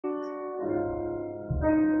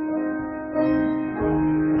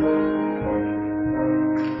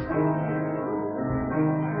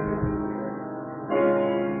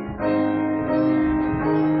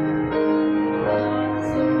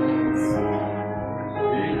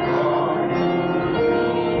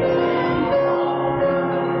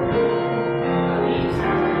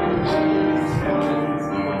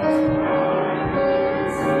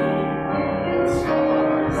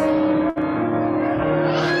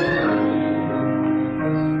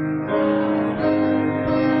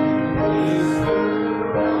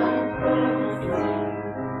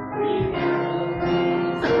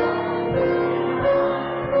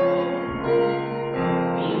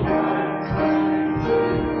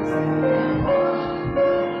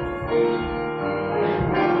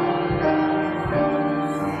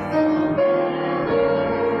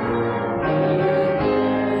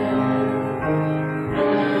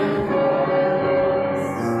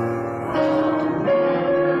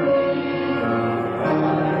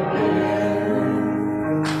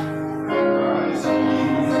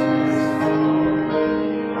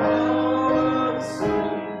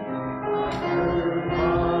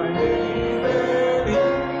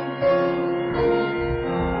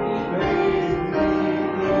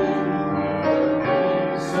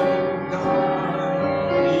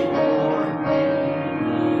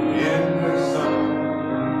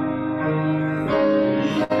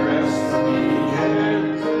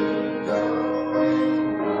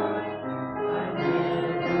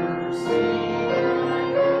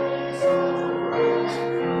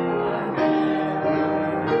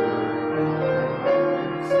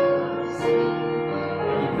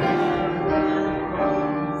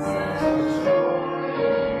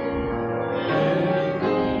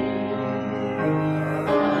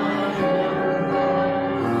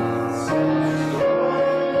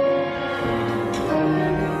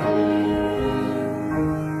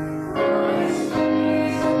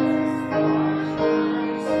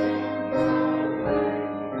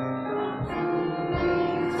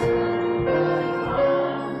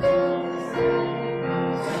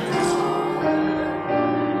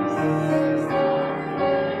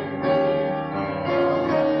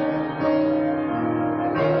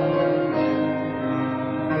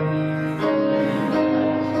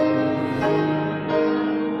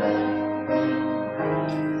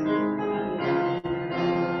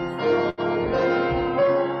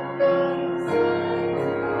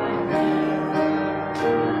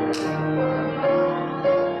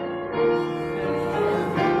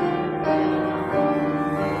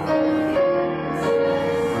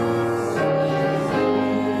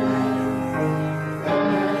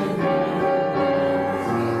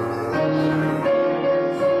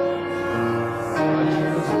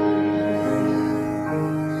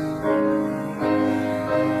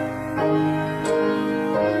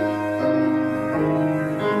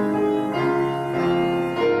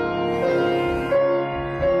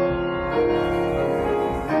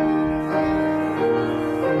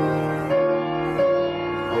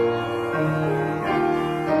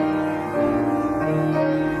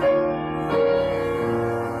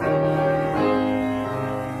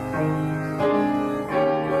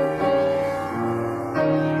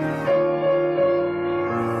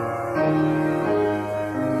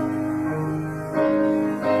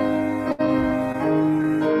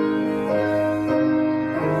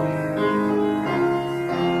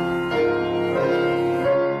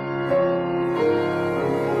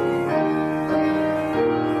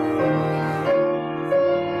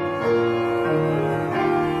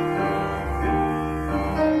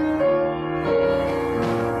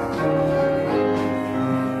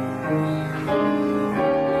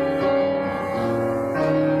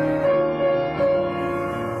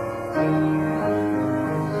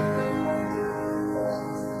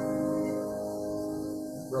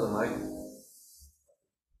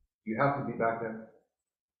You have to be back there.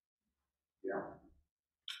 Yeah.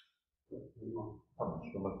 I'm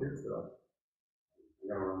just gonna look here for us. I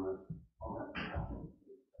gotta run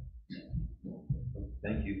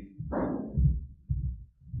Thank you.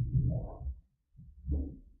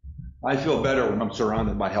 I feel better when I'm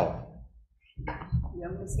surrounded by help. Yo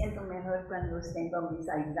me siento mejor cuando tengo mis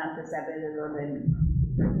ayudantes alrededor de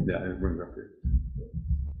mí. Yeah, it brings up here.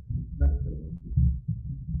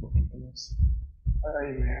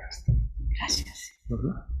 Gracias.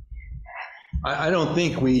 I don't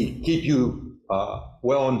think we keep you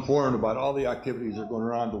well informed about all the activities that are going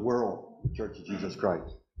around the world, the Church of Jesus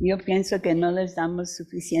Christ. Yo pienso que no les damos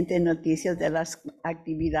suficientes noticias de las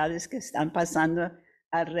actividades que están pasando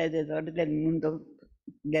alrededor del mundo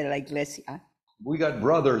de la iglesia. We got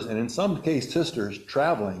brothers and in some case sisters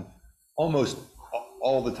traveling almost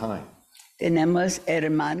all the time. Tenemos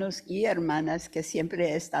hermanos y hermanas que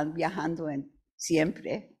siempre están viajando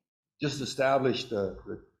siempre. Just established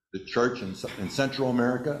the church in Central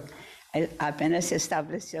America. Apenas se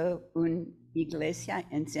estableció una iglesia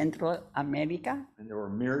en Centroamérica. And there were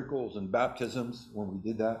miracles and baptisms when we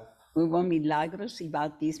did that. Hubo milagros y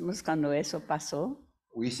bautismos cuando eso pasó.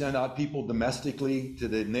 We send out people domestically to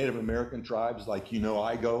the Native American tribes, like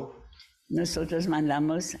I go. Nosotros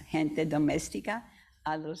mandamos gente doméstica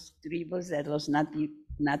a los tribus de los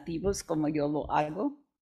nativos, como yo lo hago.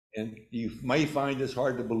 And you may find this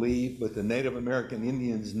hard to believe, but the Native American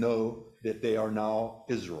Indians know that they are now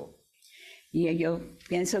Israel. Y yo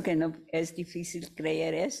pienso que no es difícil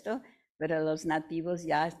creer esto, pero los nativos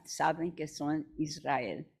ya saben que son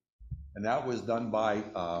Israel. And that was done by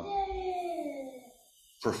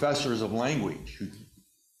professors of language who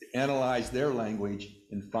analyzed their language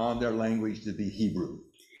and found their language to be Hebrew.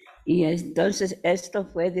 Y entonces esto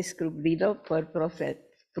fue descubierto por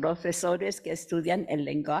profesores que estudian el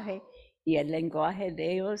lenguaje, y el lenguaje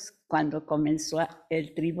de ellos cuando comenzó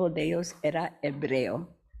el tribu de ellos era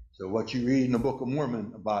hebreo. So what you read in the Book of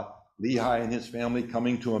Mormon about Lehi and his family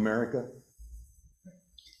coming to America,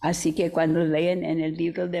 Así que cuando leen en el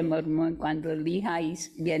libro de Mormón, cuando Lehi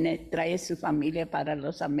trae su familia para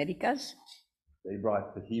los Américas, they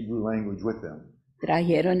brought the Hebrew language with them.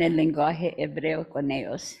 trajeron el lenguaje hebreo con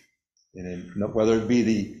ellos. And whether it be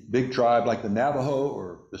the big tribe like the Navajo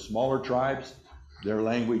or the smaller tribes, their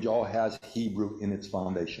language all has Hebrew in its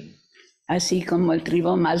foundation. Así como el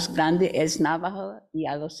tribu más grande es Navajo y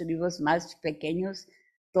a los tribus más pequeños,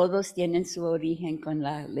 todos tienen su origen con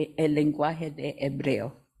el lenguaje de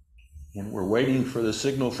hebreo. And we're waiting for the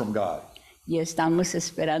signal from God. Y estamos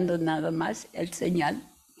esperando nada más el señal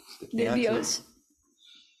de answer. Dios.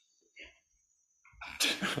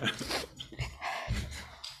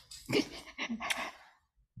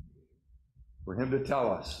 For him to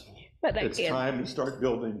tell us Para it's que, time to start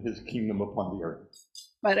building his kingdom upon the earth.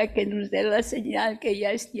 para que nos dé la señal que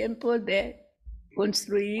ya es tiempo de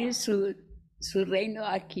construir su reino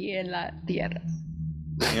aquí en la tierra.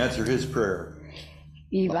 Answer his prayer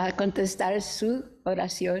Y va a contestar su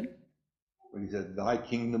oración when he said, "Thy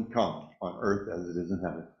kingdom come on earth as it is in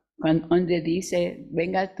heaven." donde dice,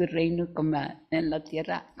 venga tu reino como en la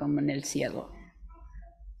tierra como en el cielo.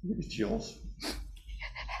 These chills.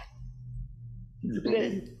 You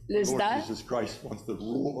believe Les Lord da, Jesus Christ wants to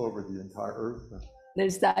rule over the entire earth.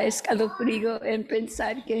 les da escalofrío en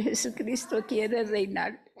pensar que Jesucristo quiere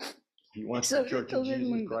reinar. He wants the Sobre church of todo el Jesus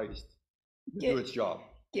mundo. Christ to Que- do its job.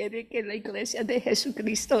 Quiere que la iglesia de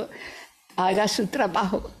Jesucristo haga su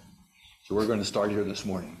trabajo. So we're going to start here this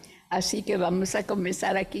morning. Así que vamos a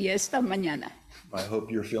comenzar aquí esta mañana. I hope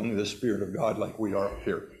you're feeling the Spirit of God like we are up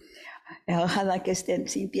here. Ojalá que estén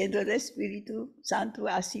sintiendo el Espíritu Santo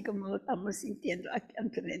así como lo estamos sintiendo aquí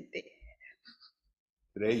enfrente.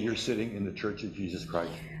 Today you're sitting in the church of Jesus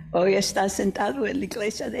Christ. Hoy está sentado en la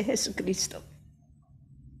iglesia de Jesucristo.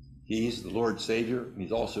 He's the Lord Savior, and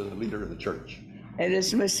he's also the leader of the church. Él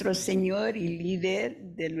es nuestro Señor y líder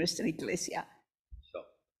de nuestra iglesia. So,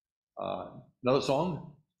 another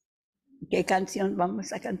song? ¿Qué canción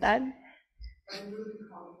vamos a cantar?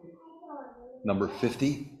 Number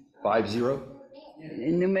 50, 50,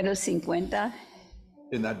 El número 50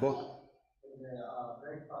 in that book.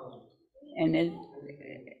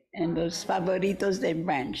 en los favoritos de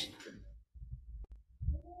Branch.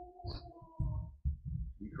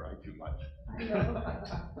 You cry too much.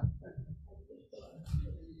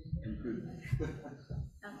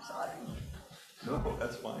 I'm sorry. No,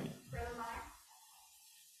 that's fine.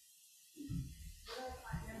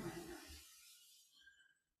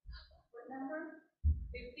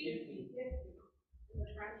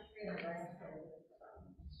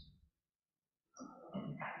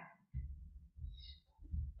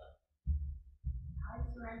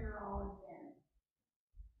 I surrender all again.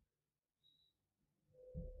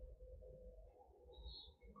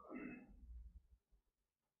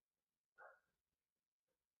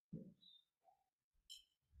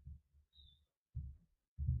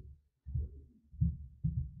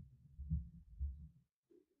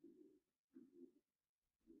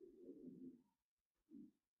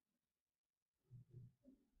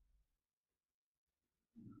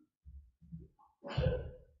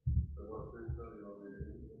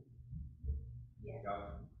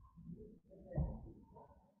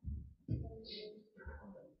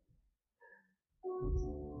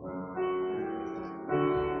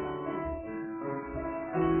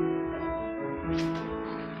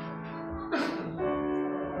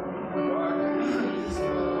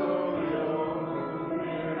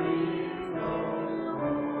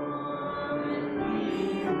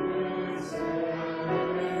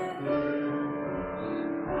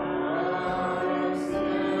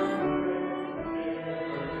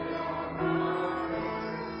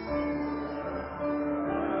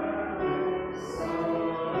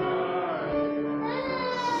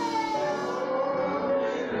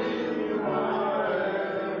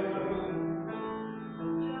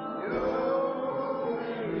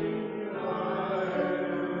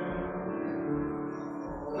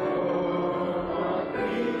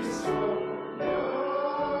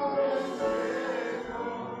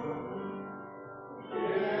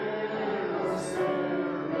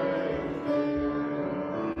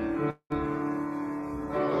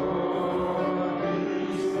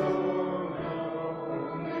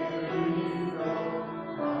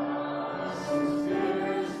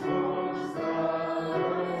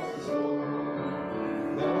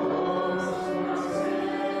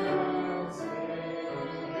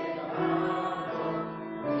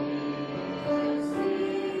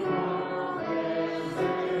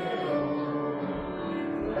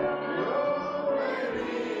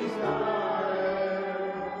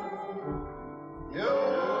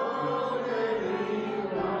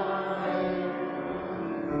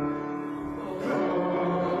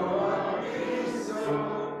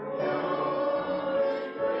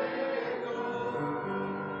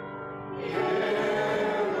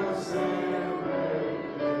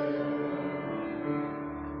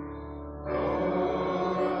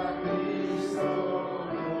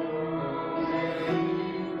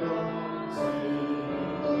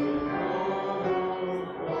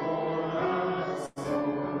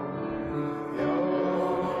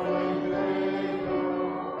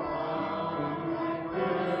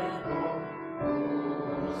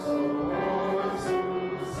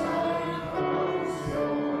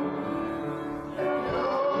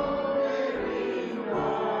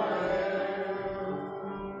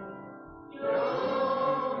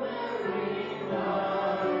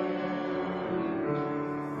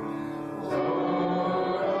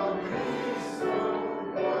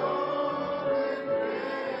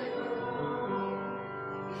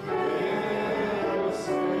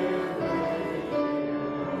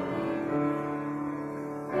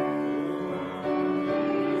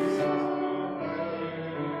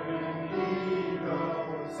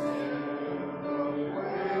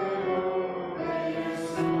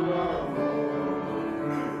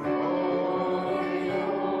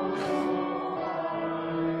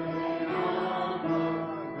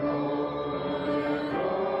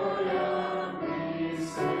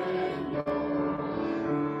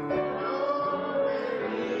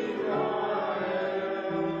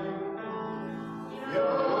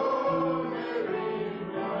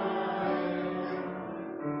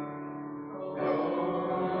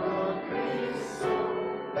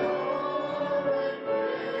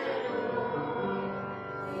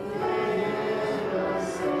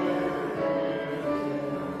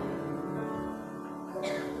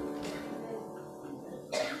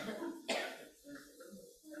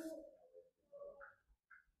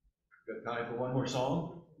 Got time for one more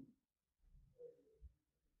song?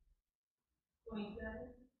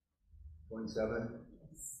 27.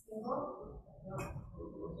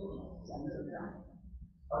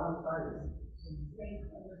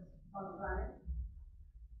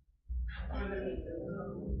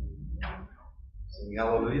 Sing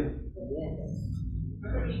hallelujah.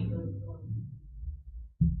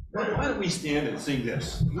 Why don't we stand and sing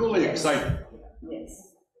this? Really excited.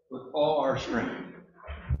 Yes. With all our strength.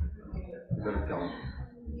 You better tell them.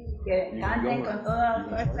 Que canten con toda la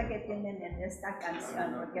fuerza que tienen en esta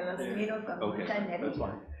canción, porque los miro con Okay, mucha that's energía.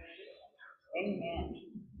 fine. Amen.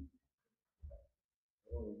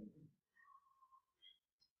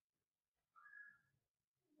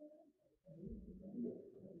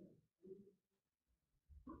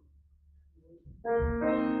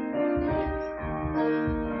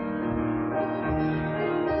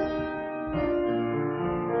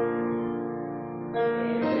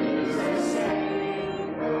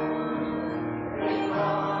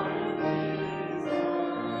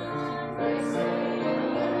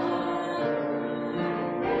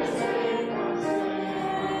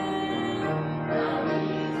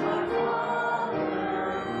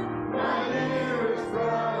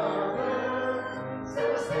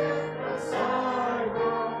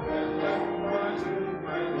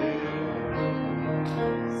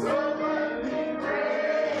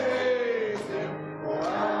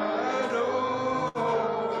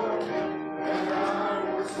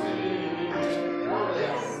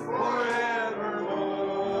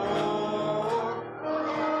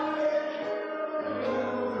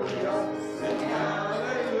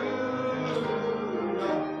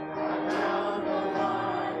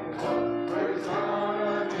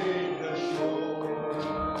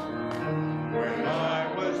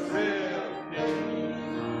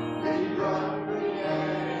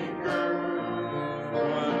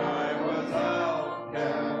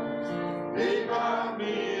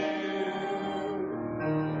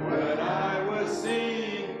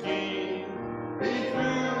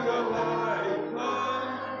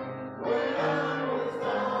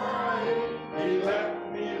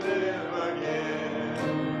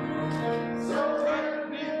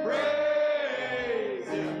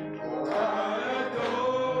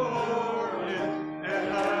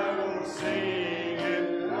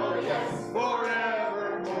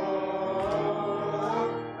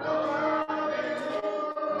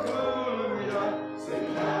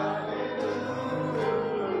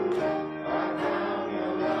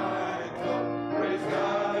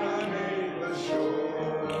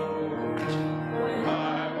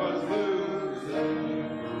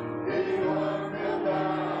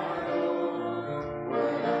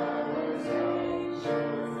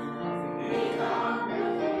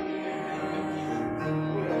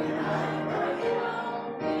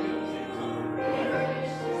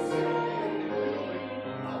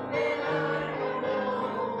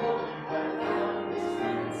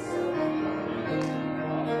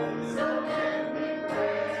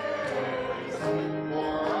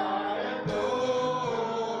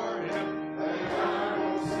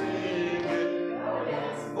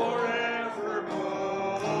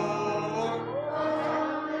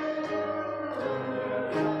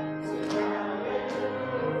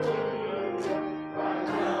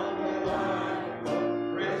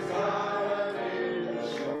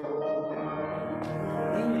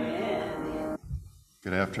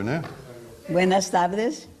 Good afternoon. Buenas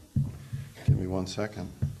tardes. Give me 1 second.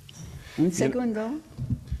 Un segundo.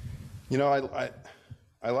 You know,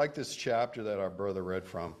 I like this chapter that our brother read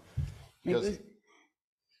from. Me Because, gus-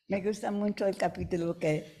 Me gusta mucho el capítulo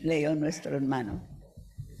que leyó nuestro hermano.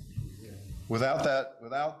 without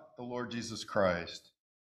the Lord Jesus Christ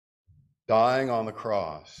dying on the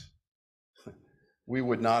cross, we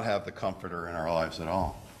would not have the Comforter in our lives at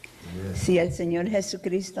all. Si el Señor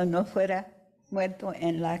Jesucristo no fuera muerto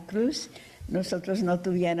en la cruz, nosotros no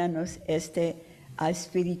tuviéramos este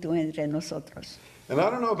espíritu entre nosotros. And I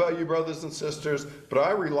don't know about you, brothers and sisters, but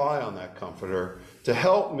I rely on that Comforter to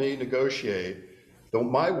help me negotiate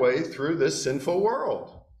my way through this sinful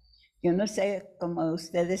world. Yo no sé cómo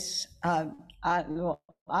ustedes lo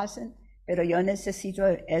hacen, pero yo necesito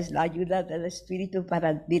es la ayuda del Espíritu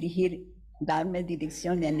para darme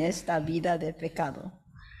dirección en esta vida de pecado.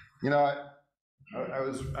 You know,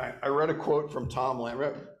 I read a quote from Tom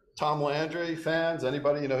Landry. Tom Landry fans,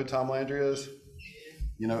 anybody, you know who Tom Landry is?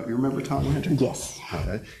 You remember Tom Landry? Yes.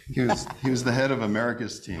 Okay. He was the head of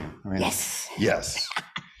America's team. I mean, Yes. Yes.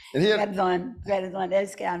 And he had, Perdón,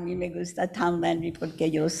 es que a mí me gusta Tom Landry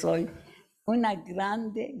porque yo soy una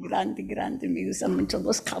grande, me gustan mucho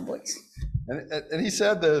los Cowboys. And he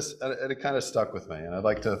said this, and it kind of stuck with me, and I'd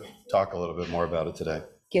like to talk a little bit more about it today.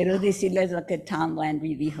 Quiero decirles lo que Tom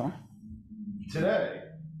Landry dijo.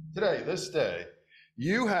 Today, this day,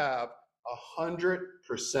 you have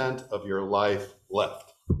 100% of your life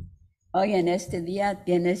left. Hoy en este día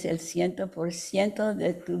tienes el 100%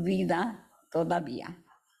 de tu vida todavía.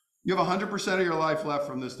 You have 100% of your life left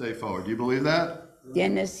from this day forward. Do you believe that?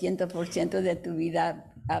 Tienes 100% de tu vida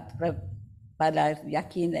para de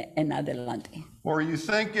aquí en adelante. Or are you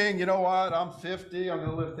thinking, you know what, I'm 50, I'm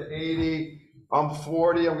going to live to 80, I'm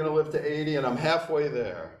 40, I'm going to live to 80, and I'm halfway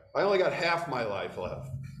there. I only got half my life left.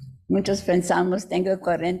 Muchos pensamos, tengo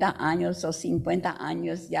 40 años o 50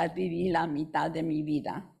 años, ya viví la mitad de mi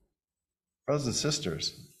vida. Brothers and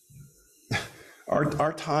sisters,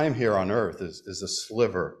 our time here on earth is a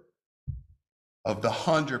sliver of the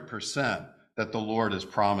 100% that the Lord is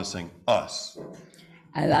promising us.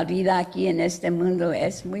 La vida aquí en este mundo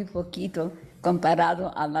es muy poquito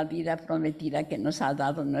comparado a la vida prometida que nos ha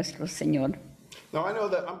dado nuestro Señor. Now, I know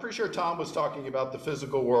that I'm pretty sure Tom was talking about the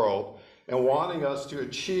physical world and wanting us to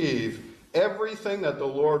achieve everything that the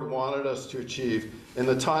Lord wanted us to achieve in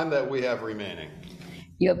the time that we have remaining.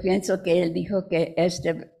 Yo pienso que él dijo que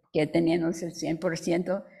tenemos el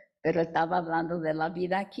 100%, pero estaba hablando de la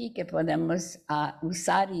vida aquí que podemos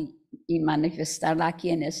usar y manifestarla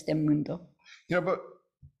aquí en este mundo. You know, but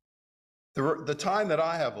the time that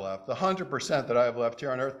I have left, the 100% that I have left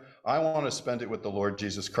here on earth, I want to spend it with the Lord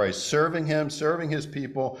Jesus Christ, serving him, serving his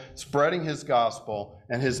people, spreading his gospel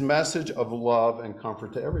and his message of love and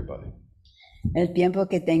comfort to everybody. El tiempo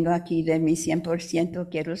que tengo aquí de mi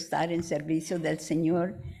 100% quiero estar en servicio del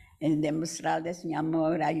Señor, en demostrarles mi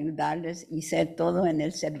amor, ayudarles y ser todo en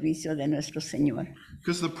el servicio de nuestro Señor.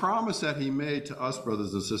 Because the promise that he made to us,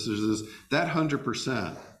 brothers and sisters, is that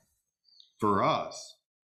 100% for us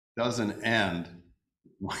doesn't end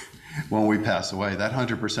when we pass away. That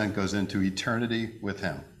 100% goes into eternity with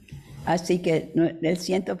him. Así que el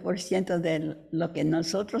 100% de lo que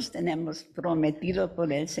nosotros tenemos prometido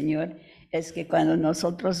por el Señor es que cuando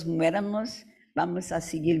nosotros muéramos, vamos a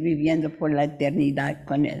seguir viviendo por la eternidad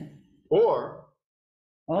con Él. Or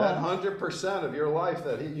that 100% of your life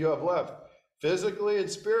that you have left, physically and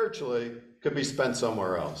spiritually, could be spent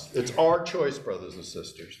somewhere else. It's our choice, brothers and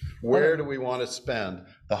sisters. Where do we want to spend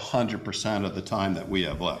the 100% of the time that we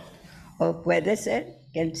have left? O puede ser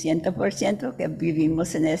que el 100% que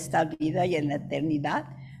vivimos en esta vida y en la eternidad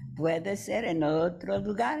puede ser en otro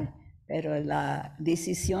lugar, pero la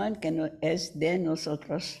decisión que no es de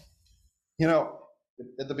nosotros. You know,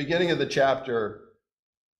 at the beginning of the chapter,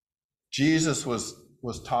 Jesus was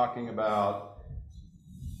talking about,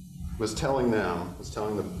 was telling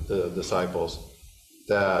the disciples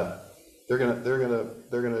that they're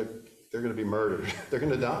gonna be murdered, they're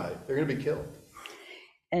gonna die, they're gonna be killed.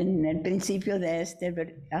 En el principio de este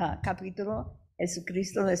capítulo,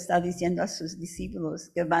 Jesucristo le está diciendo a sus discípulos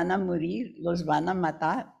que van a morir, los van a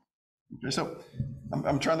matar. So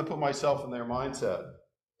I'm trying to put myself in their mindset.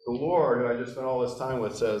 The Lord, who I just spent all this time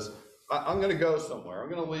with, says, I'm going to go somewhere. I'm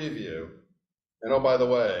going to leave you. And oh, by the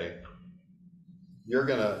way,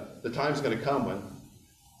 the time's going to come when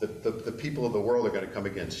the people of the world are going to come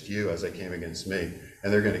against you as they came against me.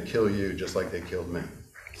 And they're going to kill you just like they killed me.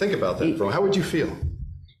 Think about that, bro. How would you feel?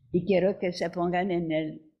 Y quiero que se pongan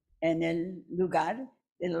en el lugar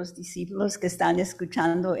de los discípulos que están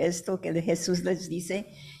escuchando esto que Jesús les dice,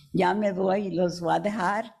 ya me voy y los voy a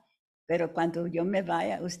dejar, pero cuando yo me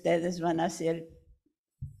vaya, ustedes van a ser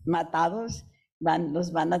matados,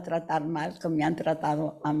 los van a tratar mal como me han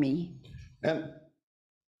tratado a mí. And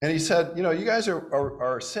he said, you know, you guys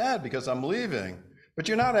are sad because I'm leaving, but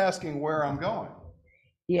you're not asking where I'm going.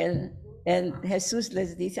 Y Jesús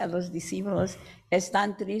les dice a los discípulos,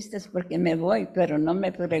 están tristes porque me voy, pero no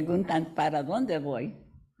me preguntan para dónde voy.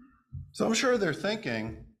 So I'm sure they're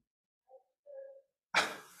thinking,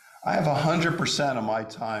 I have 100% of my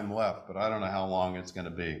time left, but I don't know how long it's going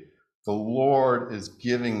to be. The Lord is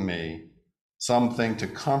giving me something to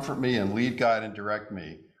comfort me and lead, guide, and direct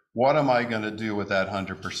me. What am I going to do with that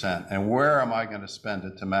 100%? And where am I going to spend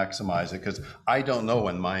it to maximize it? Because I don't know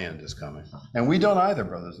when my end is coming. And we don't either,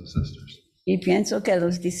 brothers and sisters. Y pienso que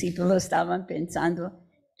los discípulos estaban pensando,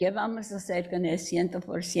 ¿qué vamos a hacer con el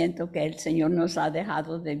 100% que el Señor nos ha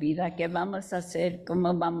dejado de vida? ¿Qué vamos a hacer?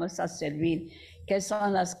 ¿Cómo vamos a servir? ¿Qué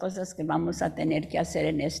son las cosas que vamos a tener que hacer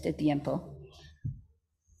en este tiempo?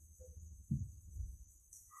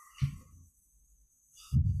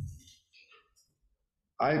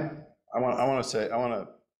 I want to say, if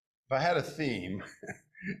I had a theme,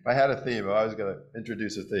 if I was going to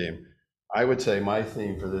introduce a theme, I would say my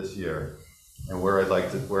theme for this year and where I'd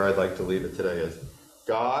like to leave it today is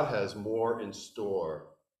God has more in store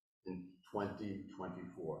in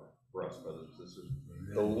 2024 for us, brothers and sisters.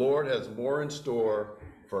 The Lord has more in store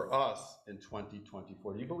for us in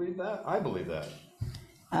 2024. Do you believe that? I believe that.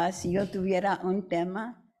 Si yo tuviera un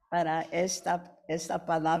tema para esta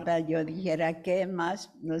palabra, yo dijera, ¿qué más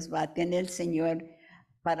nos va a tener el Señor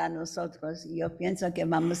para nosotros? Y yo pienso que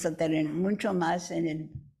vamos a tener mucho más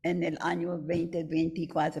en el año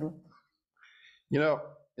 2024. You know,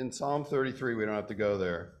 in Psalm 33, we don't have to go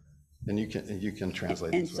there, and you can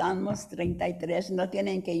translate En this. Salmos 33, no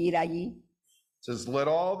tienen que ir allí. It says, "Let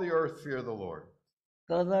all the earth fear the Lord.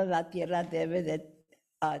 Toda la tierra debe de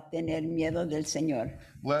tener miedo del Señor.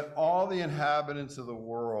 Let all the inhabitants of the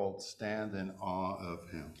world stand in awe of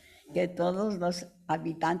him." Que todos los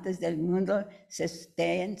habitantes del mundo se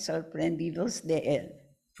estén sorprendidos de Él.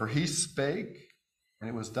 For he spake, and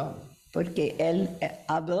it was done. Porque Él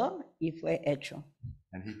habló y fue hecho.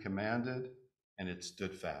 And he commanded, and it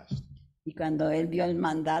stood fast. Y cuando Él dio el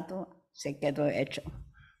mandato, se quedó hecho.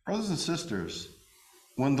 Brothers and sisters,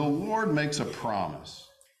 when the Lord makes a promise,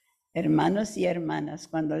 Hermanos y hermanas,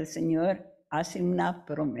 cuando el Señor hace una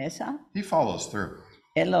promesa, he follows through.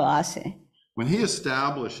 Él lo hace. When he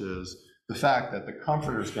establishes the fact that the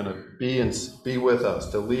Comforter is going to be with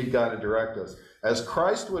us, to lead, guide, and direct us, as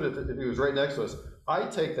Christ would if he was right next to us, I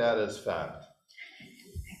take that as fact.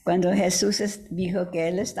 Cuando Jesús dijo que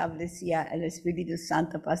Él establecía el Espíritu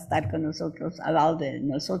Santo para estar con nosotros, al lado de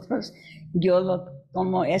nosotros, yo lo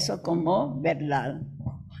tomo eso como verdad.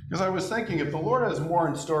 Because I was thinking, if the Lord has more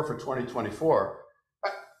in store for 2024,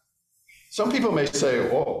 some people may say,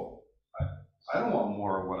 "Oh, I don't want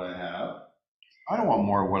more of what I have. I don't want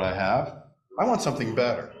more of what I have. I want something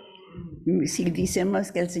better." Si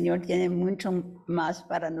decimos que el Señor tiene mucho más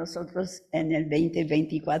para nosotros en el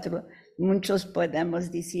 2024, muchos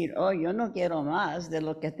podemos decir, oh, yo no quiero más de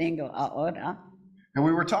lo que tengo ahora. And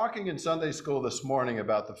we were talking in Sunday school this morning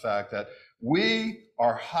about the fact that we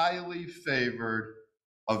are highly favored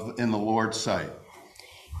in the Lord's sight.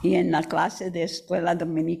 Y en la clase de escuela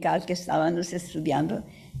dominical que estábamos estudiando,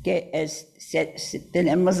 que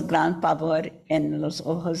tenemos gran favor en los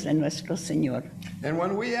ojos de nuestro Señor. And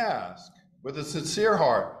when we ask with a sincere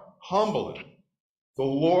heart, humbly, the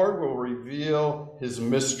Lord will reveal his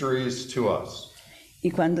mysteries to us. Y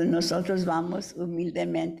cuando nosotros vamos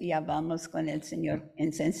humildemente y hablamos con el Señor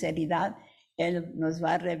en sinceridad, Él nos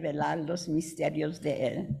va a revelar los misterios de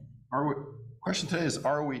Él. Question today is,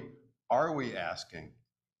 are we asking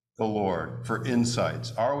the Lord for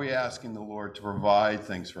insights? Are we asking the Lord to provide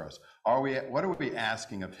things for us? What are we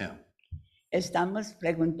asking of him? Estamos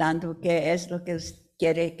preguntando qué es lo que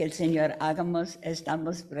quiere que el Señor hagamos.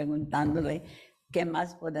 Estamos preguntándole qué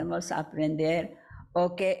más podemos aprender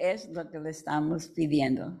o qué es lo que le estamos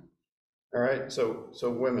pidiendo. All right, so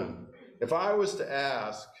women, if I was to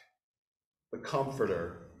ask the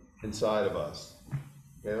Comforter inside of us,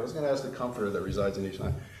 okay, I was going to ask the Comforter that resides in each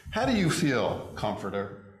one. How do you feel,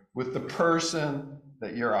 Comforter, with the person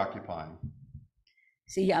that you're occupying?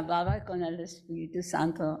 Si hablaba con el Espíritu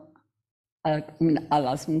Santo a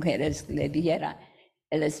las mujeres, le dijera,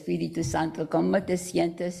 el Espíritu Santo, ¿cómo te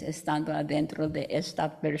sientes estando adentro de esta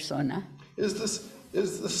persona? Is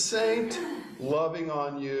the saint loving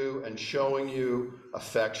on you and showing you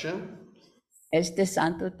affection? Este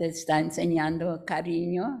santo te está enseñando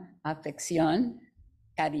cariño, afección,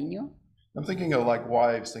 cariño. I'm thinking of like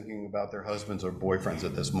wives thinking about their husbands or boyfriends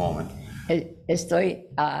at this moment. Estoy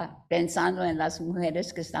pensando en las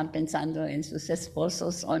mujeres que están pensando en sus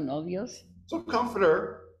esposos o novios. So,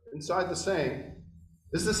 Comforter, inside the saint,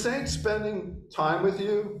 is the saint spending time with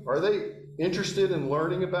you? Are they interested in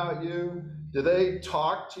learning about you? Do they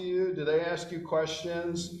talk to you? Do they ask you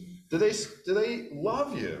questions? Do they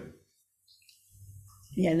love you?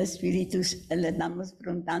 Y el Espíritu, le estamos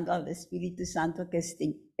preguntando al Espíritu Santo que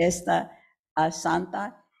esta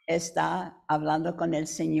santa está hablando con el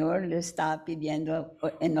Señor, le está pidiendo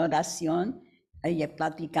en oración y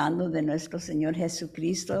platicando de nuestro Señor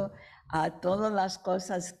Jesucristo, a todas las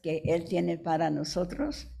cosas que Él tiene para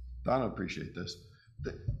nosotros. Donna appreciate this.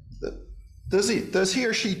 Does he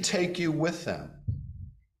or she take you with them?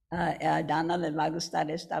 A Dana le va a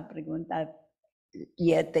gustar esta pregunta.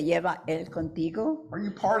 ¿Y te lleva Él contigo? Are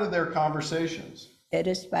you part of their conversations?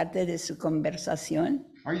 ¿Eres parte de su conversación?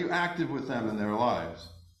 Are you active with them in their lives?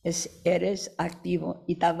 Eres activo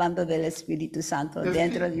y está hablando del Espíritu Santo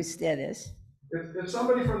dentro de ustedes. If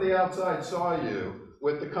somebody from the outside saw you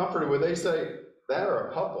with the Comforter, would they say, they're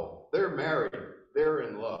a couple, they're married, they're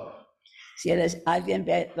in love? Si alguien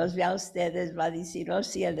los ve a ustedes, va a decir, oh,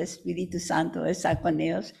 sí, el Espíritu Santo está con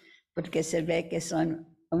ellos, porque se ve que están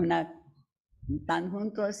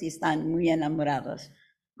juntos y están muy enamorados.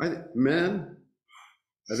 Men,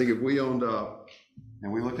 I think if we owned up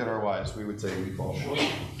and we look at our wives, we would say we fall short.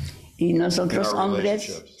 Y nosotros In our hombres,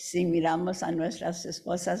 relationships. si miramos a nuestras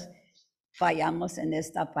esposas, fallamos en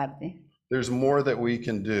esta parte. There's more that we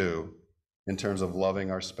can do in terms of loving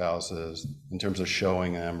our spouses, in terms of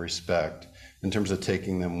showing them respect, in terms of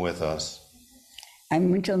taking them with us. Hay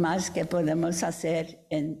mucho más que podemos hacer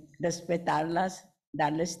en respetarlas,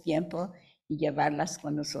 darles tiempo y llevarlas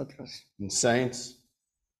con nosotros. And saints,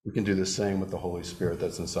 we can do the same with the Holy Spirit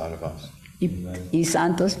that's inside of us. Y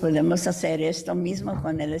santos, podemos hacer esto mismo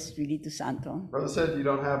con el Espíritu Santo. Brother said you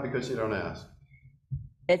don't have because you don't ask.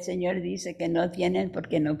 El Señor dice que no tienen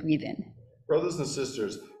porque no piden. Brothers and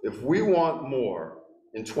sisters, if we want more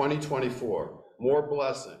in 2024, more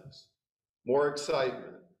blessings, more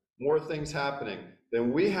excitement, more things happening,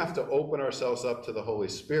 then we have to open ourselves up to the Holy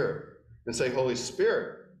Spirit and say, Holy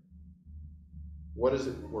Spirit, what is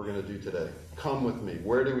it we're going to do today? Come with me.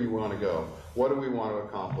 Where do we want to go? What do we want to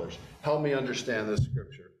accomplish? Help me understand this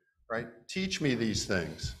scripture, right? Teach me these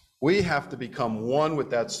things. We have to become one with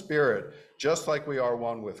that Spirit, just like we are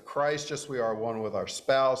one with Christ, just we are one with our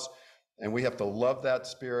spouse. And we have to love that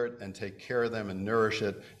Spirit and take care of them and nourish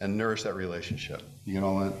it and nourish that relationship. You get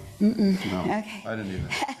all that? No, Okay. I didn't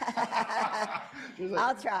either. She's like,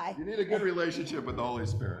 I'll try. you need a good relationship with the Holy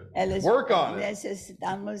Spirit. El Work on it.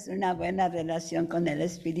 Necesitamos una buena relación con el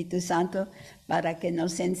Espíritu Santo para que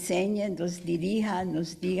nos enseñe, nos dirija,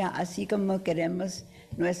 nos diga, así como queremos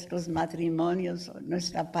nuestros matrimonios,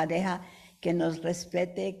 nuestra pareja, que nos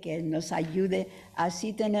respete, que nos ayude.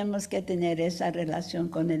 Así tenemos que tener esa relación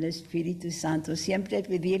con el Espíritu Santo. Siempre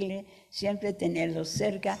pedirle, siempre tenerlo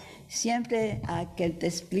cerca, siempre que te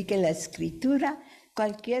explique la Escritura.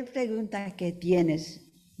 Cualquier pregunta que tienes,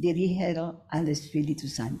 dirígelo al Espíritu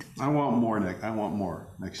Santo. I want more, Nick. I want more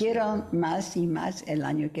next year. Quiero más y más el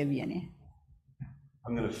año que viene.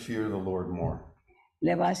 I'm going to fear the Lord more.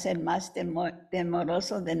 Le va a ser más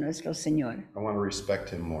temoroso de nuestro Señor. I want to respect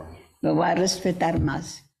him more. Lo va a respetar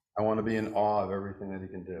más. I want to be in awe of everything that he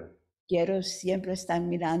can do. Quiero siempre estar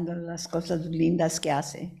mirando las cosas lindas que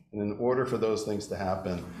hace. And in order for those things to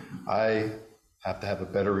happen, I have to have a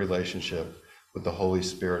better relationship with the Holy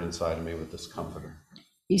Spirit inside of me, with this comforter.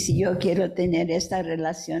 Y si yo quiero tener esta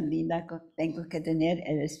relación linda, tengo que tener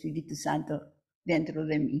el Espíritu Santo dentro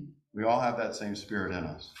de mí. We all have that same spirit in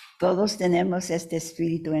us. Todos tenemos este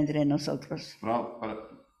espíritu entre nosotros. But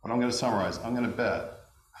I'm going to summarize. I'm going to bet.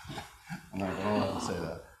 I don't have to say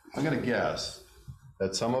that. I'm going to guess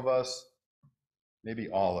that some of us, maybe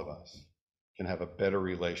all of us, can have a better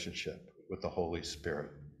relationship with the Holy Spirit.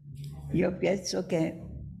 Yo pienso que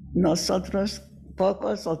nosotros,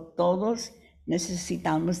 pocos o todos,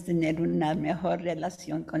 necesitamos tener una mejor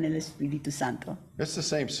relación con el Espíritu Santo. It's the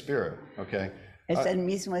same spirit, okay? Es el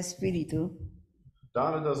mismo espíritu.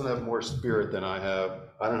 Donna doesn't have more spirit than I have.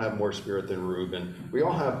 I don't have more spirit than Reuben. We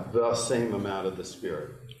all have the same amount of the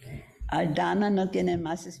Spirit. Aldana no tiene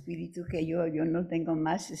más espíritu que yo no tengo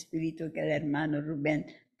más espíritu que el hermano Rubén.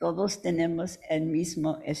 Todos tenemos el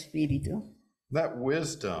mismo espíritu. That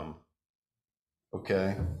wisdom,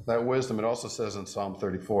 okay, that wisdom, it also says in Psalm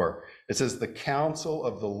 34, it says, the counsel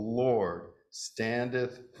of the Lord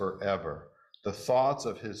standeth forever. The thoughts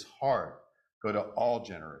of his heart go to all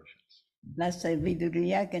generations. La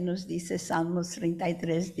sabiduría que nos dice Salmos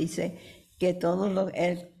 33 dice que todo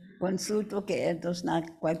el consulto que Él nos da,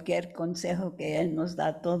 cualquier consejo que Él nos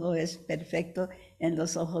da, todo es perfecto en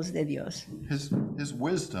los ojos de Dios. His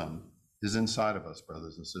wisdom is inside of us,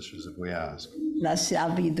 brothers and sisters, if we ask. La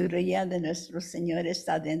sabiduría de nuestro Señor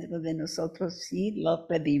está dentro de nosotros si lo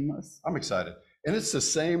pedimos. I'm excited. And it's the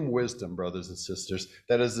same wisdom, brothers and sisters,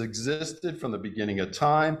 that has existed from the beginning of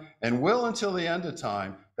time and will until the end of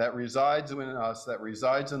time, that resides in us, that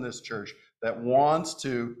resides in this church, that wants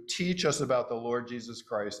to teach us about the Lord Jesus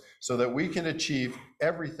Christ so that we can achieve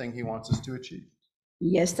everything he wants us to achieve.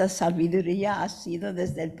 Y esta sabiduría ha sido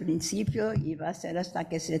desde el principio y va a ser hasta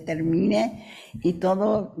que se termine, y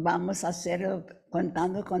todo vamos a hacerlo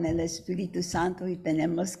contando con el Espíritu Santo, y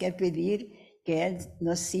tenemos que pedir que Él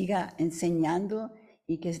nos siga enseñando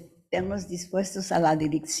y que estemos dispuestos a la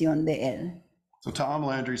dirección de Él. So Tom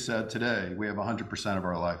Landry said today, we have 100% of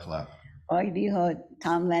our life left. Hoy dijo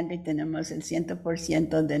Tom Landry, tenemos el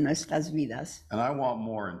 100% de nuestras vidas. And I want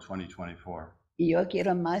more in 2024. Y yo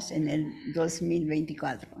quiero más en el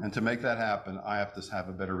 2024. And to make that happen, I have to have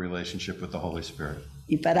a better relationship with the Holy Spirit.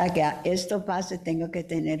 Y para que esto pase, tengo que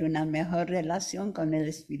tener una mejor relación con el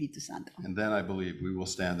Espíritu Santo. And then I believe we will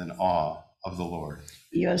stand in awe of the Lord.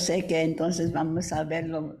 Y yo sé que entonces vamos a ver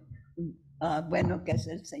lo bueno que es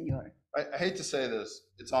el Señor. I hate to say this,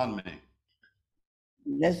 it's on me.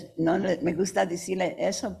 me gusta decirle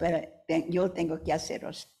eso, pero yo tengo que hacerlo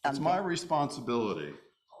It's my también. responsibility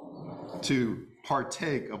to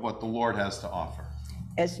partake of what the Lord has to offer.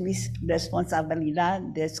 Es mi responsabilidad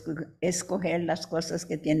de escoger las cosas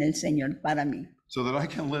que tiene el Señor para mí, So that I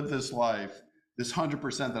can live this life, this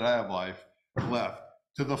 100% that I have left,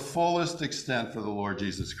 to the fullest extent for the Lord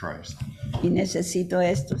Jesus Christ. y necesito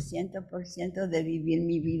esto 100% de vivir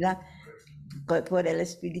mi vida por el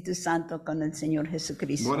Espíritu Santo con el Señor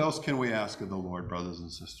Jesucristo. What else can we ask of the Lord, brothers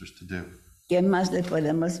and sisters, to do? ¿Qué más le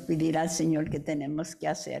podemos pedir al Señor que tenemos que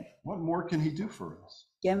hacer? What more can He do for us?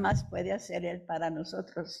 ¿Qué más puede hacer Él para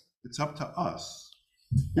nosotros? It's up to us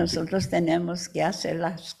Nosotros tenemos que hacer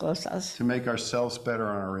las cosas to make ourselves better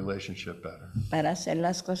and our relationship better, para hacer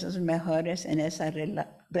las cosas mejores en esa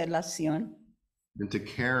relación and to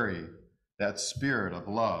carry that spirit of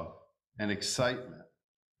love and excitement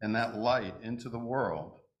and that light into the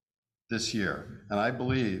world this year. And I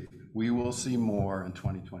believe we will see more in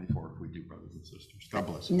 2024 if we do, brothers and sisters. God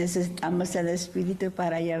bless you. Necesitamos el Espíritu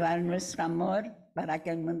para llevar nuestro amor, para que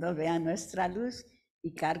el mundo vea nuestra luz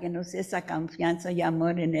y cárguenos esa confianza y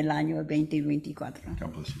amor en el año 2024.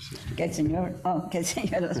 God bless you, sister. Que el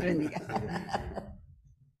Señor los bendiga.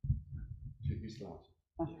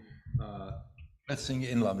 Let's sing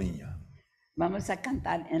In La Viña. Vamos a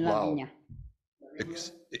cantar en la Wow. viña. En la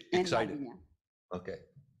Excited. viña. Okay.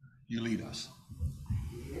 You lead us.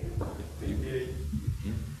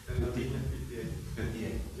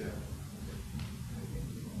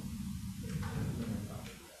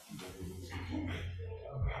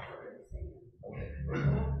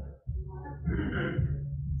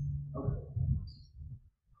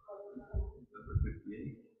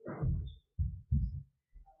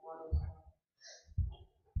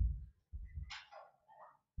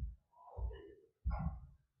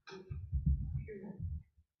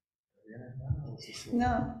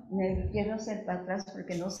 No, me quiero hacer para atrás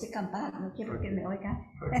porque no sé cantar, no quiero que me oigan.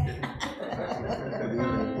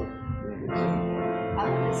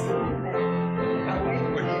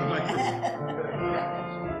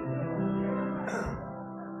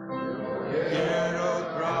 Quiero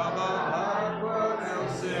trabajar con el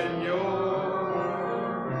Señor,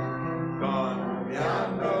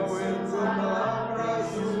 confiando en su palabra,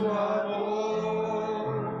 su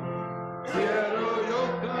amor. Quiero yo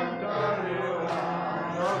cantar el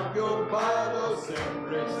año que ocupado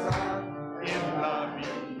siempre está en la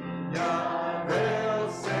viña del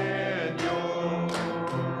Señor.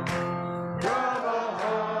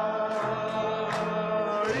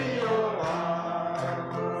 Trabajar y orar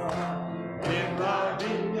en la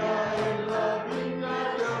viña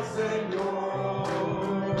del Señor.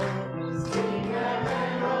 Sin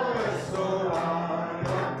anhelo eso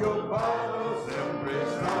hay, que ocupado siempre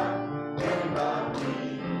está en la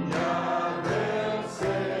viña del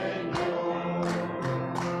Señor.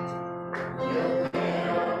 Yo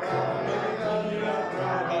quiero ir a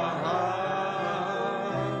trabajar,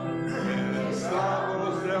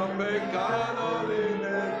 esclavos del pecado,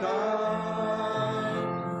 libertad,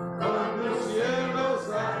 conduciéndonos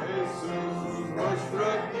a Jesús, nuestra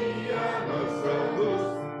guía, nuestra luz,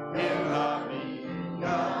 en la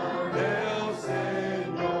viña del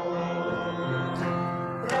Señor.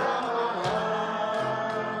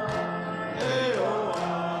 Trabajar y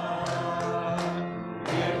orar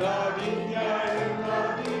en la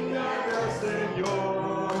viña del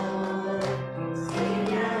Señor. Sin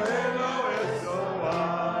anhelo eso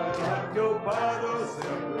hay, que ocupado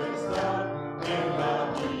siempre está en la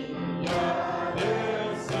viña del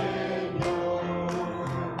Señor.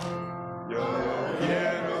 Yo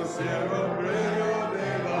quiero ser obrero de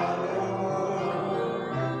valor,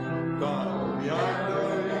 confiando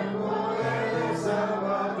en el poder del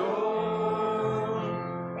Salvador.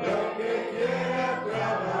 El que quiera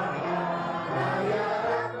trabajar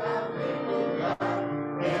hallará también lugar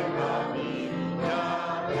en la viña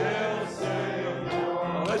del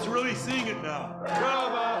Señor. Let's really sing it now.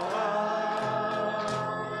 Trabajar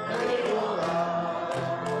y orar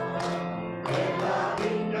en la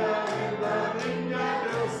viña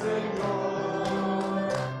del Señor.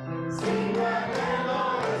 Sin anhelo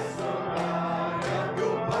eso hay, que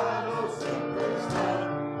ocupado siempre está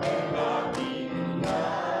en la viña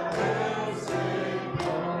del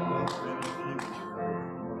Señor.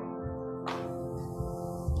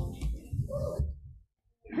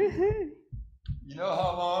 You know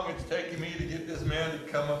how long it's taken me to get this man to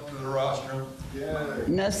come up to the rostrum?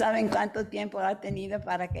 ¿No saben cuánto tiempo ha tenido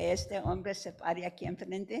para que este hombre se pare aquí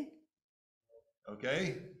enfrente?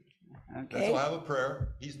 Okay? Ok. That's why I have a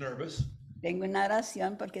prayer. He's nervous. Tengo una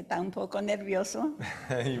oración porque está un poco nervioso.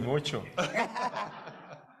 Y mucho.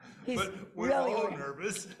 He's But we're really all worried.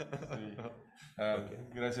 nervous.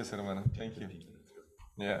 Gracias, hermano. Thank you.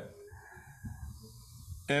 Yeah.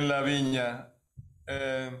 En la viña,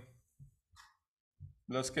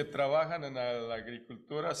 los que trabajan en la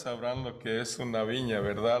agricultura sabrán lo que es una viña,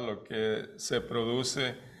 ¿verdad? Lo que se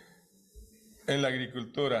produce en la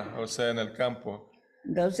agricultura, o sea, en el campo.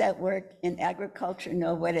 Those that work in agriculture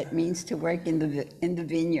know what it means to work in the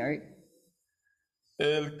vineyard.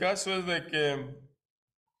 El caso es de que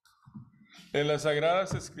en las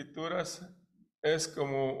Sagradas Escrituras es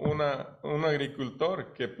como un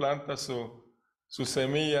agricultor que planta su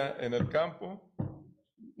semilla en el campo.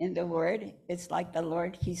 In the word, it's like the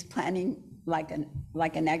Lord, he's planting like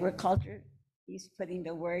an agriculture. He's putting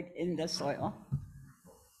the word in the soil.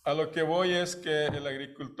 A lo que voy es que el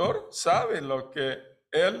agricultor sabe lo que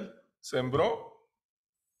él sembró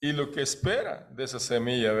y lo que espera de esa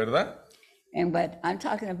semilla, ¿verdad? And what I'm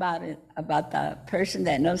talking about is about the person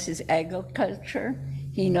that knows his agriculture.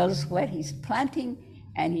 He knows what he's planting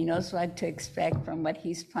and he knows what to expect from what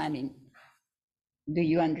he's planting. Do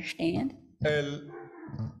you understand?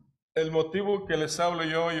 El motivo que les hablo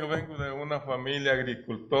yo vengo de una familia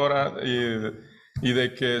agricultora y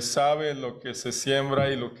de que sabe lo que se siembra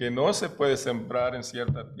y lo que no se puede sembrar en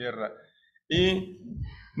cierta tierra. Y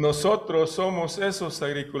nosotros somos esos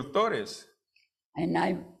agricultores. And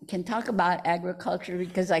I can talk about agriculture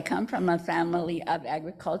because I come from a family of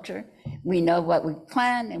agriculture. We know what we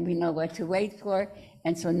plant and we know what to wait for.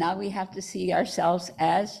 And so now we have to see ourselves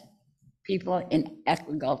as people in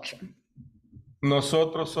agriculture.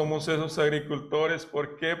 Nosotros somos esos agricultores.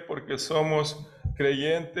 ¿Por qué? Porque somos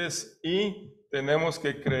creyentes y tenemos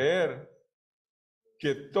que creer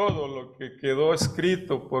que todo lo que quedó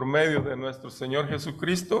escrito por medio de nuestro Señor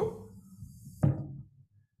Jesucristo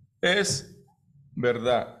es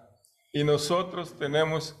verdad. Y nosotros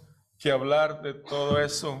tenemos que hablar de todo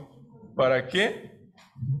eso. ¿Para qué?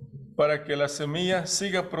 Para que la semilla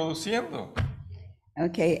siga produciendo.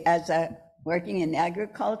 Okay, working in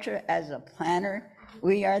agriculture, as a planner,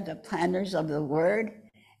 we are the planners of the word,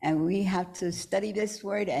 and we have to study this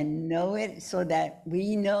word and know it so that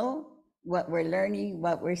we know what we're learning,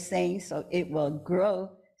 what we're saying, so it will grow,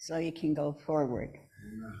 so it can go forward.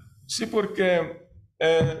 Sí, porque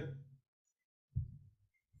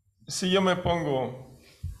si yo me pongo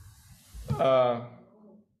a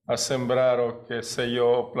sembrar o qué sé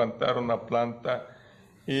yo, plantar una planta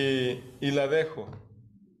y la dejo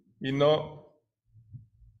y no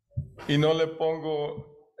le pongo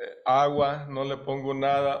agua, no le pongo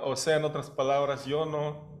nada, o sea, en otras palabras, yo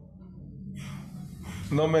no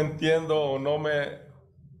me entiendo o no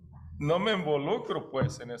me involucro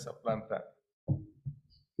pues en esa planta.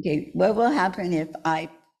 Okay, what will happen if I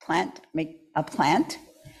make a plant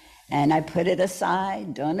and I put it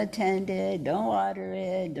aside, don't attend it, don't water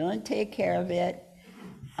it, don't take care of it?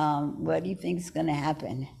 What do you think is going to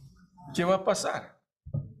happen? ¿Qué va a pasar?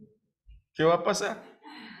 ¿Qué va a pasar?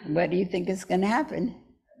 What do you think is going to happen?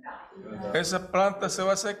 Esa planta se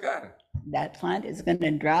va a secar. That plant is going to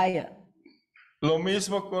dry up. Lo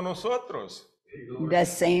mismo con nosotros. The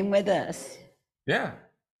same with us. Yeah.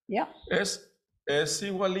 Yeah, Es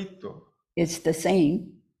igualito. it's the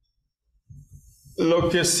same. Lo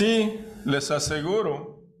que sí les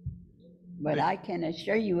aseguro But I can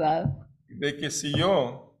assure you of, de que si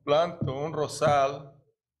yo planto un rosal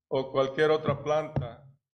o cualquier otra planta,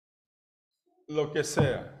 lo que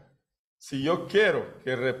sea, si yo quiero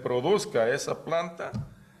que reproduzca esa planta,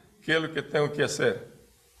 ¿qué es lo que tengo que hacer?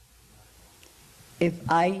 if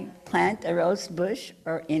I plant a rose bush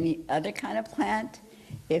or any other kind of plant,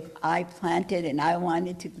 if I plant it and I want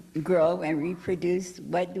it to grow and reproduce,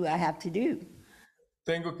 what do I have to do?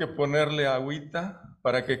 Tengo que ponerle agüita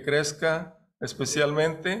para que crezca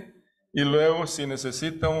especialmente y luego si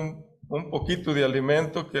necesita un poquito de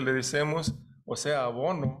alimento que le decimos, o sea,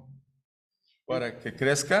 abono, para que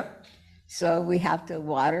crezca. So we have to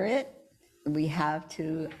water it, we have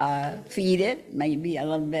to feed it, maybe a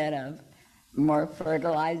little bit of more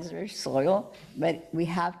fertilizer, soil, but we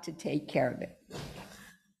have to take care of it.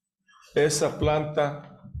 Esa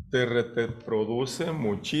planta te produce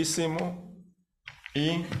muchísimo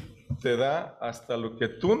y te da hasta lo que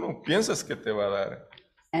tú no piensas que te va a dar.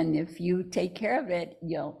 And if you take care of it,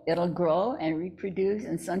 it'll grow and reproduce,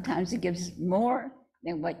 and sometimes it gives more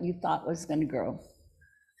than what you thought was going to grow.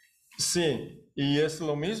 Sí, y es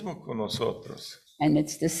lo mismo con nosotros. And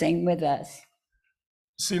it's the same with us.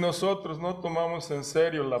 Si nosotros no tomamos en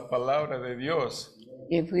serio la palabra de Dios,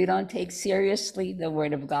 If we don't take seriously the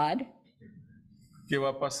word of God, ¿qué va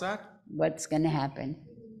a pasar? what's going to happen?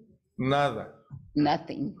 Nada,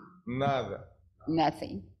 Nothing, nada.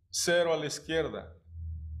 nothing. Cero a la izquierda.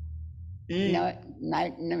 Y,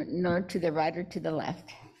 no to the right or to the left.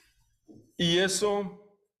 y eso,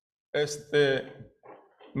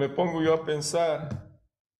 me pongo yo a pensar,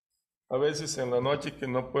 a veces en la noche que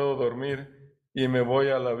no puedo dormir y me voy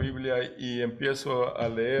a la Biblia y empiezo a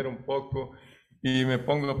leer un poco y me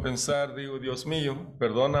pongo a pensar, digo, Dios mío,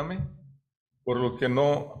 perdóname por lo que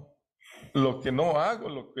no hago,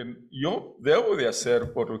 lo que yo debo de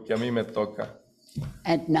hacer por lo que a mí me toca.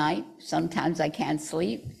 At night, sometimes I can't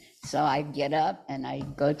sleep, so I get up and I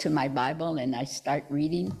go to my Bible and I start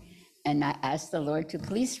reading, and I ask the Lord to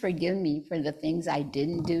please forgive me for the things I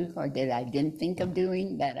didn't do or that I didn't think of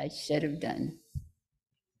doing that I should have done.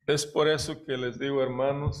 Es por eso que les digo,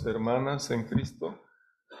 hermanos, hermanas en Cristo,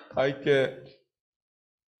 hay que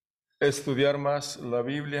estudiar más la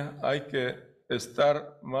Biblia, hay que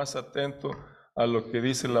estar más atento a lo que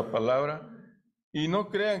dice la palabra y no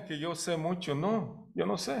crean que yo sé mucho, no, yo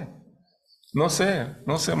no sé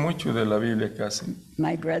mucho de la Biblia casi.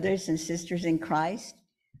 My brothers and sisters in Christ,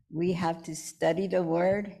 we have to study the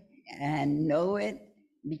word and know it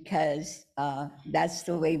because that's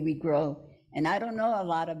the way we grow. And I don't know a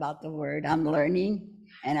lot about the word. I'm learning,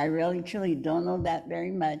 and I really truly don't know that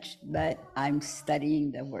very much, but I'm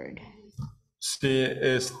studying the word. Sí,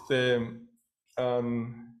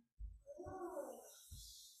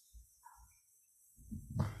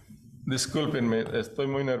 discúlpenme, estoy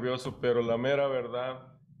muy nervioso, pero la mera verdad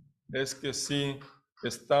es que sí,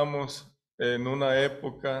 estamos en una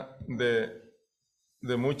época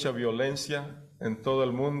de mucha violencia en todo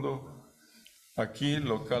el mundo, aquí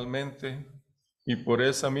localmente, y por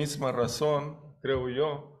esa misma razón, creo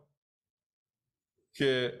yo,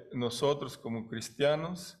 que nosotros como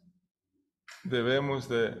cristianos debemos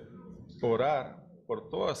de orar por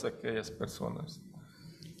todas aquellas personas.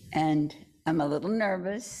 And I'm a little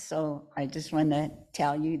nervous, so I just want to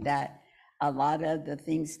tell you that a lot of the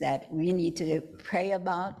things that we need to pray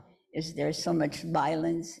about is there's so much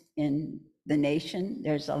violence in the nation.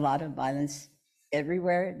 There's a lot of violence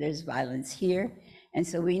everywhere. There's violence here. And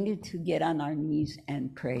so we need to get on our knees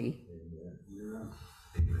and pray.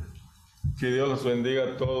 Que Dios los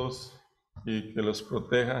bendiga a todos y que los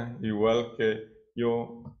proteja, igual que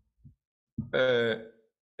yo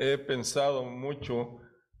he pensado mucho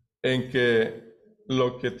en que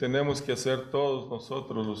lo que tenemos que hacer todos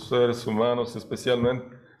nosotros, los seres humanos,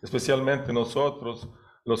 especialmente nosotros,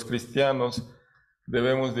 los cristianos,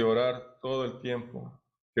 debemos de orar todo el tiempo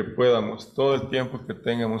que podamos, todo el tiempo que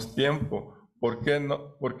tengamos tiempo. ¿Por qué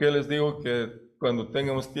no? ¿Por qué les digo que cuando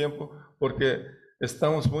tengamos tiempo? Porque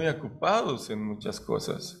estamos muy ocupados en muchas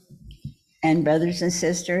cosas. And brothers and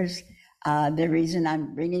sisters, the reason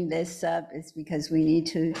I'm bringing this up is because we need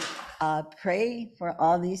to pray for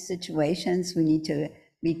all these situations. We need to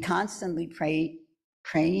be constantly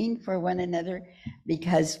praying for one another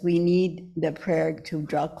because we need the prayer to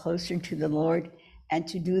draw closer to the Lord and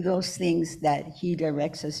to do those things that He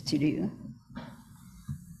directs us to do.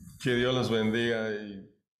 Que Dios los bendiga y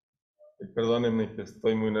perdónenme que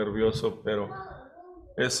estoy muy nervioso, pero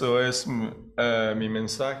eso es mi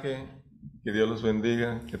mensaje. Que Dios los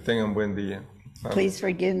bendiga, que tengan buen día. Amén. Please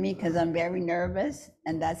forgive me because I'm very nervous,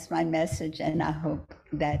 and that's my message, and I hope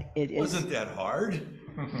that it is. Wasn't that hard?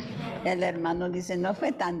 El hermano dice, no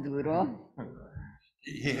fue tan duro.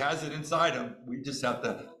 He has it inside him. We just have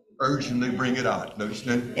to urgently bring it out. No,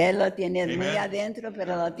 Él lo tiene muy Amen. adentro,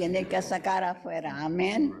 pero lo tiene que sacar afuera.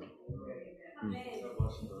 Amén.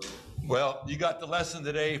 well, you got the lesson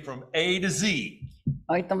today from A to Z.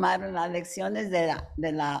 Hoy tomaron las lecciones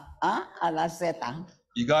de la A a la Z.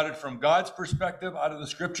 You got it from God's perspective out of the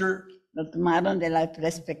scripture. Lo tomaron de la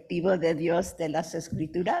perspectiva de Dios de las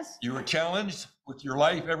Escrituras. You were challenged with your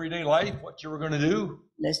life, everyday life, what you were going to do.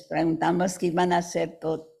 Les preguntamos qué iban a hacer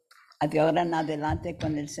de ahora en adelante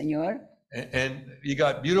con el Señor. And you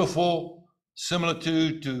got beautiful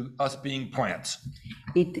similitude to us being plants.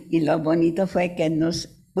 Y lo bonito fue que nos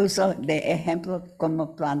puso de ejemplo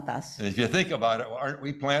como plantas. And if you think about it, aren't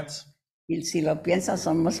we plants? Y si lo piensas,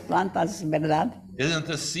 somos plantas, ¿verdad? Isn't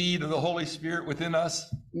the seed of the Holy Spirit within us?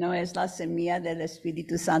 ¿No es la semilla del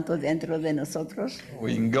Espíritu Santo dentro de nosotros?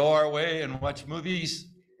 We can go our way and watch movies,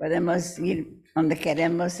 Podemos ir donde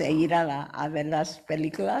queremos e ir a ver las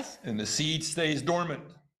películas and the seed stays dormant.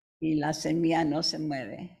 y la semilla no se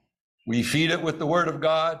mueve. We feed it with the Word of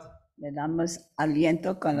God, Le damos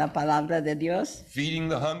aliento con la palabra de Dios, feeding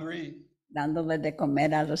the hungry, dándole de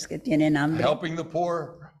comer a los que tienen hambre, helping the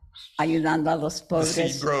poor. ayudando a los The seed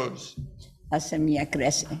pobres. grows. La semilla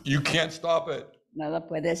crece. You can't stop it. No lo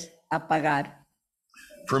puedes apagar.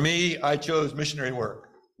 For me, I chose missionary work.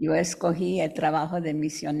 Yo escogí el trabajo de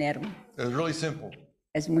misionero. It was really simple.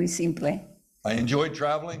 Es muy simple. I enjoyed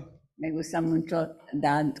traveling. Me gusta mucho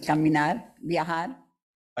caminar, viajar.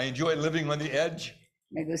 I enjoy living on the edge,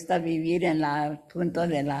 Me gusta vivir en la punto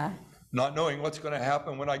not knowing what's going to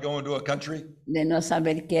happen when I go into a country. de no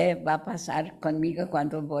saber qué va a pasar conmigo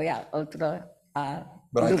cuando voy a otro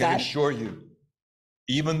But I can lugar. assure you,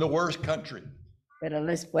 even the worst country, Pero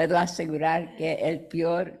les puedo asegurar que el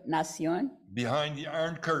peor nación, behind the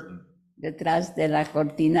Iron Curtain, detrás de la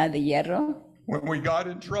cortina de hierro, when we got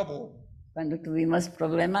in trouble, cuando tuvimos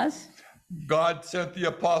problemas, God sent the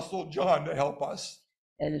Apostle John to help us.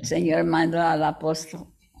 el Señor mandó al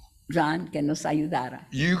apóstol John que nos ayudara.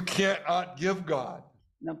 You cannot give God.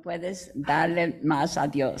 No puedes darle más a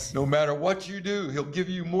Dios. No matter what you do, he'll give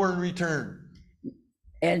you more in return.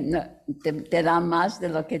 Él te da más de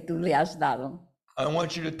lo que tú le has dado. I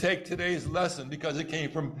want you to take today's lesson because it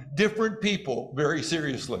came from different people very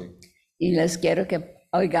seriously. Y les quiero que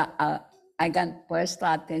hayan puesto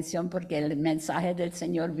atención porque el mensaje del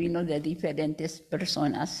Señor vino de diferentes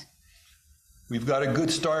personas. We've got a good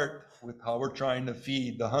start with how we're trying to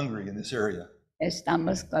feed the hungry in this area.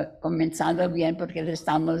 Estamos comenzando bien porque le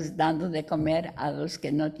estamos dando de comer a los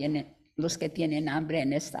que tienen hambre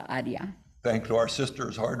en esta área. Thanks to our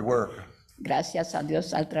sisters' hard work. Gracias a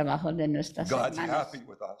Dios al trabajo de nuestras God's hermanas. happy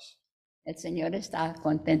with us. El Señor está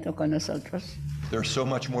contento con nosotros, There's so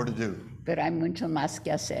much more to do. pero hay mucho más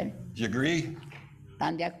que hacer. Do you agree?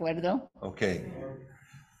 ¿Están de acuerdo? Okay.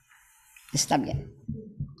 Está bien.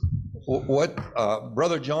 What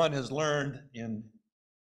Brother John has learned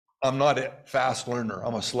I'm not a fast learner,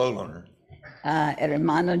 I'm a slow learner.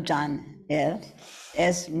 Hermano John, él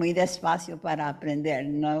es muy despacio para aprender,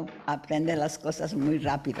 no aprende las cosas muy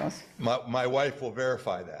rápidos. My wife will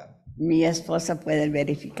verify that. Mi esposa puede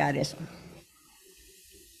verificar eso.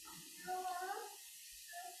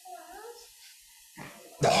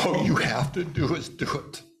 All you have to do is do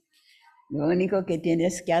it. Lo único que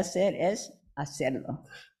tienes que hacer es hacerlo.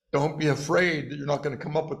 Don't be afraid that you're not going to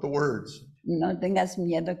come up with the words. No tengas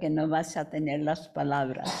miedo que no vas a tener las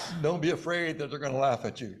palabras. Don't be afraid that they're going to laugh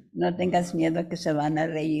at you. No tengas miedo que se van a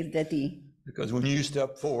reír de ti. Because when you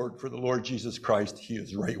step forward for the Lord Jesus Christ, He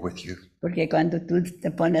is right with you. Porque cuando tú te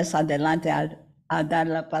pones adelante a dar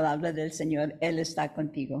la palabra del Señor, Él está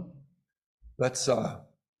contigo.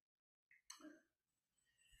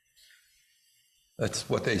 That's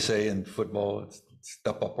what they say in football. It's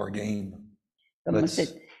step up our game.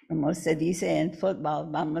 Como se dice en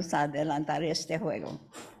fútbol, vamos a adelantar este juego.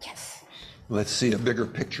 Yes. Let's see a bigger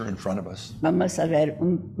picture in front of us. Vamos a ver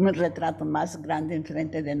un retrato más grande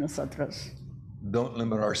enfrente de nosotros. Don't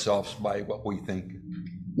limit ourselves by what we think,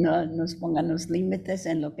 No nos pongan los límites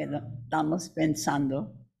en lo que estamos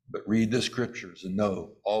pensando. but read the scriptures and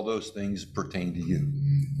know all those things pertain to you.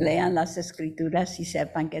 Lean las escrituras y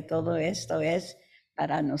sepan que todo esto es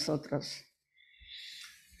para nosotros.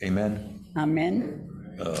 Amen. Amén.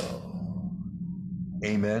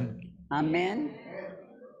 Amen. Amén.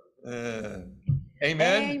 Amen.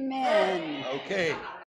 Amen. Okay.